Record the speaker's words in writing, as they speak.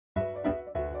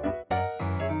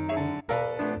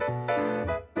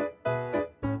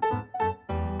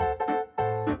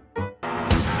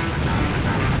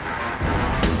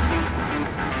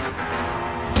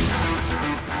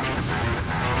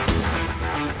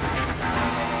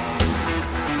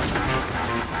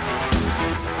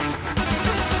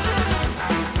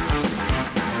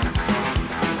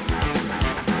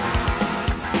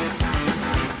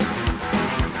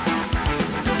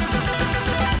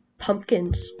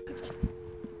pumpkins.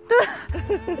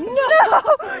 No!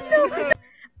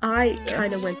 I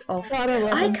kind of went off. God, I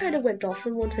love I them. kind of went off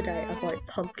on one today about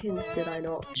pumpkins, did I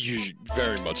not? You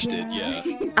very much did, yeah.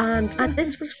 And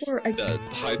this was for a The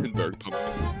Heisenberg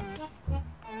pumpkin.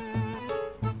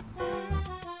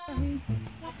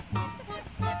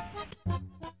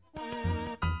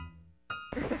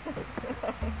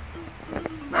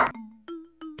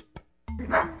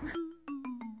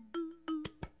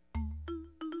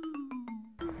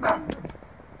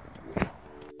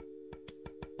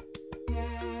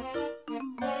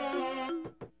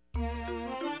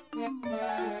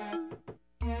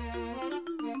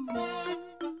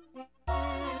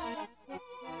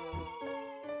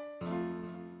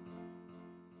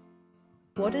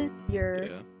 What is your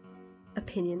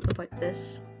opinion about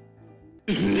this?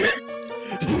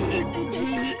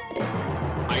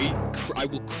 I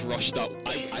will crush that.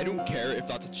 I don't care if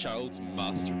that's a child's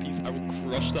masterpiece. I will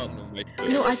crush that on my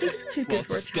face. No, I think it's too while good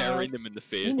for a staring child. them in the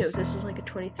face. You know, this is like a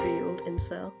 23-year-old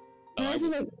incel. This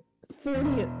is like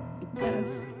 40 at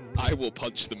best. I will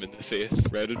punch them in the face.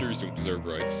 Redditors don't deserve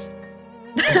rights.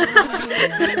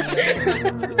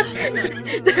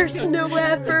 There's no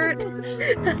effort.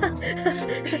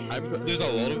 There's a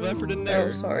lot of effort in there.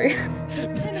 Oh, sorry.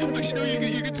 Actually, no.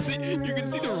 You can see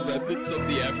the remnants of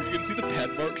the effort. You can see the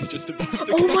pen marks just above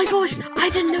the. Oh my gosh! I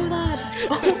didn't know that.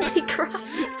 Holy crap!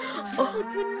 Oh,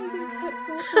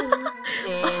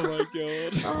 Oh my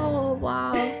god. oh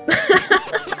wow!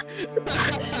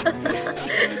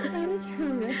 That is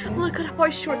horrific. Look at how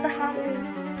short the hat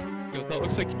is. God, that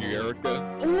looks like you, Erica.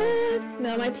 What?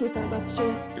 No, my teeth aren't that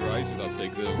straight. Your eyes are that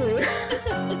big though.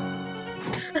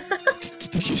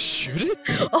 Did you shoot it?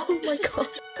 Oh my god!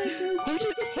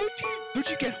 How'd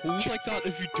you get holes like that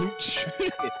if you don't shoot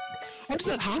it? How does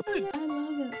that happen? I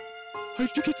love it.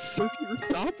 How'd you get circular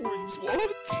stab wounds?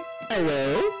 What?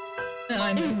 Hello?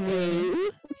 I'm Hello?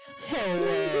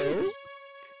 Hello?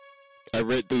 I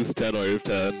rate those 10 out of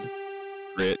 10.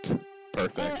 Great.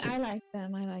 Perfect. I like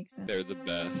them. I like them. They're the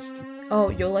best. Oh,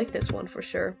 you'll like this one for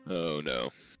sure. Oh no.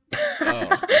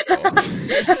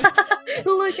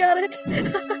 Look at it!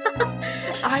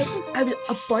 I was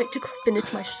about to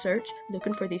finish my search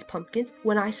looking for these pumpkins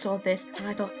when I saw this and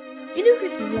I thought, you know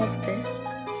who'd love this?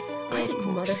 I think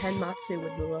Mother Hen Matsu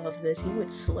would love this. He would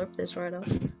slurp this right up.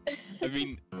 I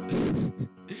mean,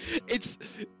 it's...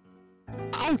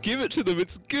 I'll give it to them,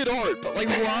 it's good art, but like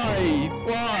why?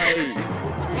 Why?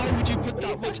 Why would you put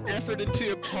that much effort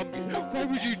into a pumpkin? Why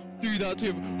would you do that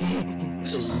to him?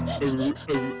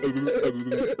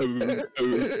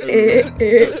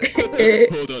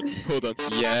 Hold on.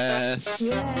 Yes.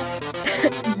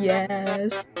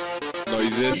 Yes. Now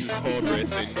this is pod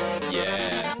racing.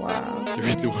 Yeah. Wow. There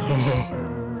is no...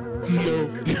 No,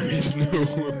 there is no...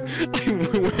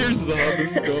 Where's the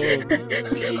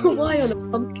hummus gone? Why on a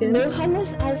pumpkin? No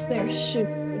hummus as there should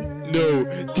be. No,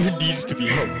 there needs to be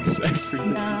hummus everywhere.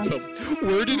 Nah.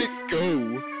 Where did it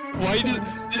go? Why did...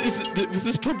 was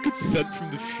this pumpkin sent from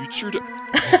the future to...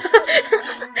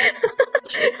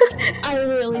 I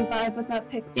really vibe with that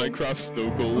picture. Minecraft Snow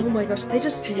Oh Golem. my gosh, they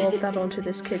just lobbed that onto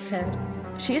this kid's head.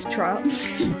 She is trapped.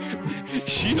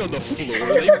 She's on the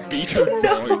floor, they beat her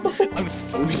down and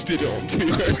forced it onto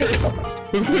her.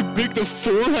 Look how big the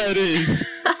forehead is!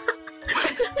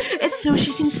 It's so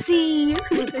she can see!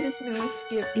 There's no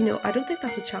escape. You know, I don't think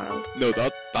that's a child. No,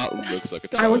 that looks like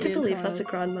a I want to Probably a believe that's a child.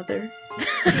 grandmother.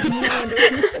 No,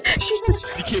 She's just...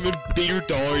 He came and beat her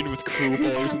down with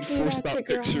crowbars and forced that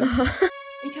picture.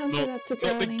 you can't do that to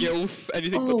Not the Granny. gilf,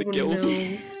 anything Oh but the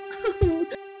gilf. no.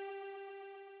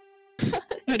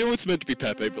 I know it's meant to be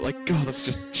Pepe, but like, God, that's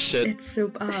just shit. It's so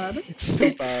bad. It's so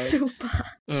It's bad. so bad.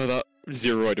 Oh, that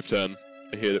 0 out of 10.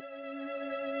 I hate it.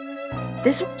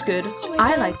 This one's good. Oh my I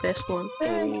God. like this one.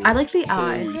 Oh, I like the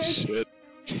eye. Holy shit.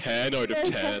 10 out of Very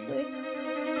 10. softly.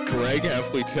 Greg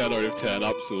Heffley, 10 out of 10,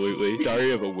 absolutely.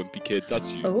 Diary of a Wimpy Kid,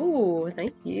 that's you. Oh,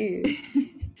 thank you.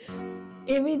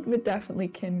 Amy would definitely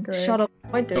kin Greg. Shut up.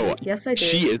 I did. Oh, Yes, I did.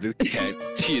 She is a Ken.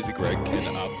 She is a Greg Kid,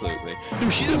 absolutely. No,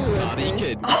 she's a Absolutely. Maddie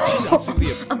Kid. She's Oh,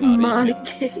 absolutely a a Maddie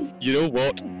Kid. mannequin. You know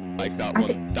what? Like that I one.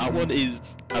 think- That one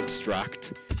is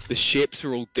abstract. The shapes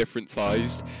are all different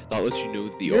sized. That lets you know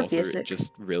the You're author basic.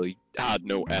 just really had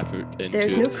no effort into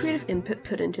There's no it. creative input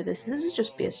put into this. This is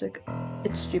just basic.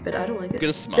 It's stupid. I don't like I'm it.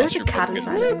 gonna smash There's a your cat pumpkin.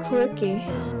 inside They're it. quirky.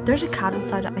 There's a cat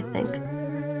inside it, I think.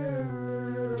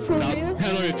 For Nah, real?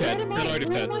 10 out of 10, 10 out of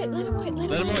 10. Let him out, let him out,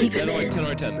 Let him out, Keep let it him out, in. 10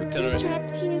 out of 10, 10 out of He's 10.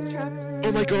 trapped, he is trapped.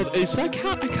 Oh my god, is that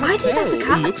cat? I can't I think tell. that's a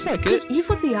cat. It looks like Because it. you've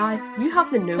got the eye. You have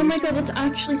the nose. Oh my god, that's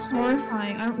actually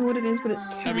horrifying. I don't know what it is, but it's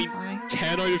I mean, terrifying.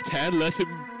 10 out of 10, let him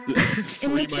It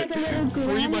looks like a little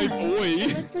free my gremlin. boy.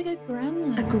 It looks like a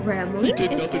gremlin. A He gremlin?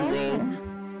 did It's nothing awful.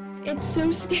 wrong. It's so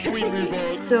Can we move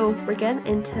scary. on? So we're getting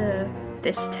into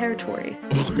this territory.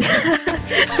 That's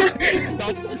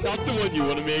the one you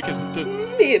want to make, isn't it?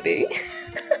 Maybe.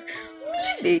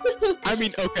 Maybe. I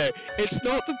mean, okay, it's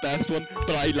not the best one,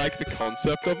 but I like the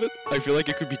concept of it. I feel like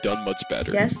it could be done much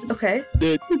better. Yes, okay.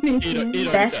 8 out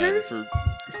of Better? 10 for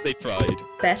State Pride.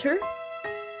 Better?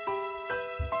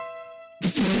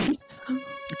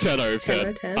 10 out of 10. 10 out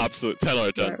of 10? Absolute 10 out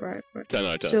of 10. Right. 10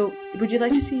 out of 10. So, would you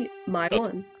like to see my That's-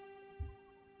 one?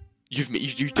 You I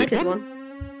did did one?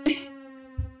 one.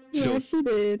 Yes, you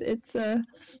did. It's Let's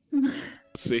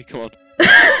see, come on.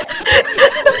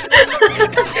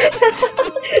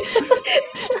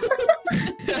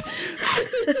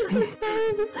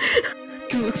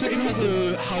 It looks like it has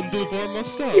a handlebar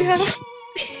mustache. Yeah.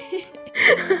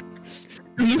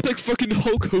 You look like fucking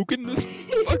Hulk Hogan in this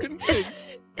fucking thing.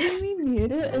 Amy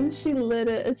made it and she lit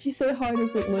it and she said, "How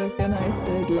does it look?" And I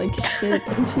said, "Like shit."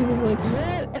 And she was like,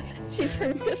 "What?" And then she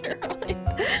turned it around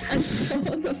and saw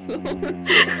the floor.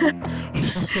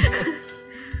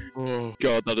 Oh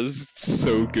god, that is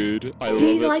so good. I love Do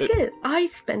it. you like it? I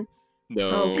spent. No.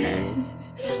 Okay.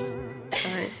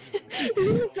 Nice. You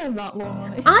didn't have that long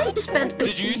on it. I spent.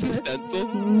 Did you use a stencil?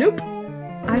 Nope.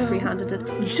 I No. free-handed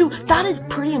it. So that is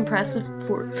pretty impressive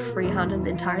for free-handing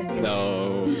the entire thing.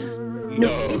 No.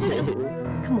 No. No.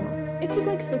 Come on. It took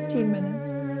like 15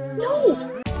 minutes.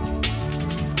 No.